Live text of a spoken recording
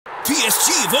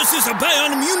PSG versus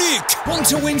Bayern Munich. Want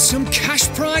to win some cash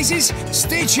prizes?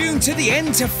 Stay tuned to the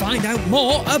end to find out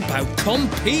more about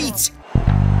Compete.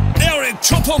 Eric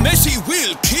Chopper Messi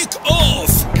will kick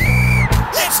off.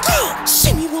 Let's go!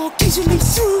 See me walk easily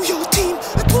through your team.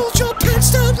 I pulled your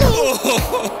pants down low.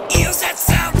 Oh. Hear that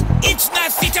sound? It's my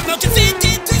feet. I'm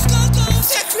motivated to score goals.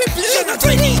 Sacre bleu! You're not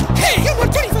ready. Hey, you're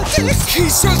not ready for this. He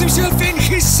saws himself in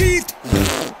his seat.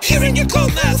 Here in your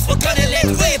cold mouth, we're gonna let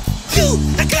rip. You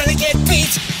are gonna get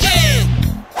beat. Yeah!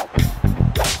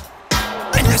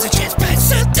 And there's a chance bites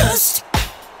the dust.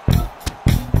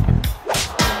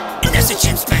 And there's a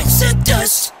chance bites the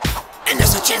dust. And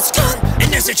there's a chance gone.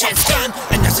 And there's a chance gone.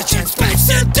 And there's a chance bites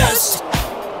the dust.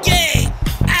 Yeah!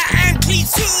 And clean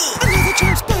through. Another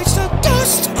chance bites the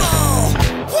dust. Oh!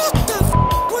 What the f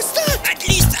was that? At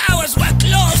least ours were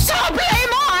close. So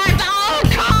blame on the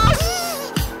outcast!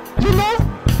 You know?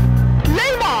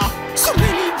 Neymar! So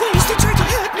many ways to try to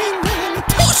hurt me, man.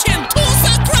 Push him to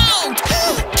the ground.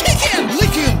 Kick him.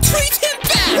 Lick him. Treat him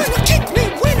bad. Well, kick me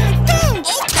when I'm down.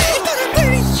 Okay. But I'm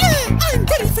ready, yeah. I'm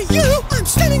ready for you. I'm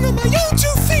standing on my own 2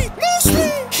 feet, mostly.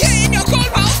 Here in your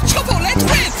cold mouth, Chopper, let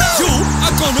rip. You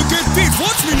are gonna get beat.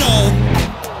 Watch me now.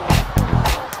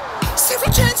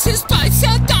 Several chances bites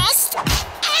the dust.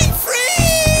 I'm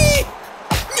free.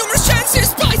 Numerous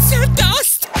chances bites the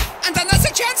dust. And another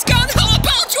chance gone. How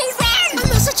about you run?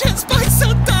 Another chance bites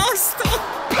the dust.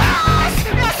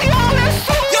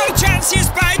 Your chances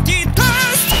bite the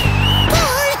dust.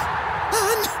 Bye,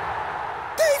 and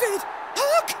David,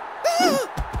 hug.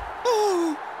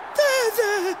 Oh,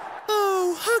 there.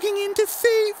 Oh, hugging in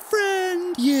defeat,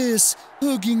 friend. Yes,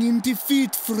 hugging in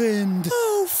defeat, friend.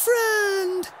 Oh,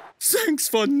 friend. Thanks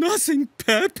for nothing,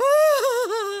 Pep.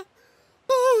 Oh,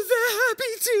 the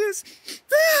happy tears.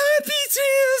 The happy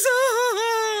tears.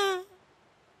 Oh.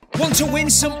 Want to win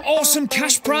some awesome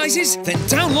cash prizes? Then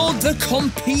download the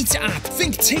Compete app.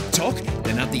 Think TikTok,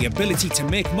 then have the ability to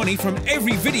make money from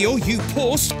every video you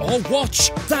post or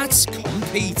watch. That's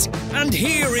Compete. And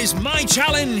here is my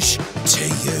challenge to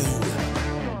you.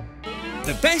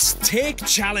 The Best Take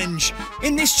Challenge.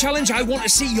 In this challenge, I want to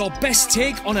see your best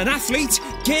take on an athlete,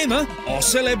 gamer, or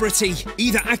celebrity.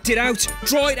 Either act it out,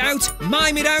 draw it out,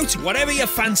 mime it out, whatever you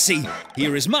fancy.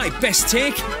 Here is my best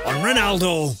take on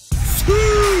Ronaldo.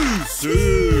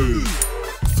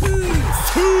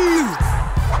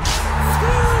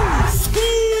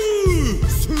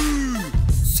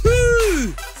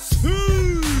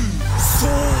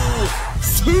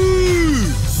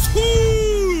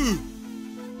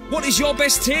 What is your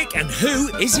best take and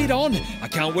who is it on? I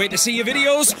can't wait to see your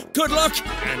videos. Good luck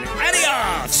and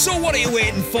adios! So what are you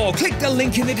waiting for? Click the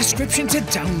link in the description to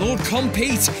download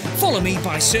Compete. Follow me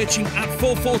by searching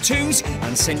 @442s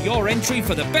and send your entry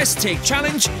for the Best Take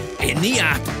Challenge in the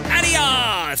app.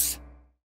 Adios!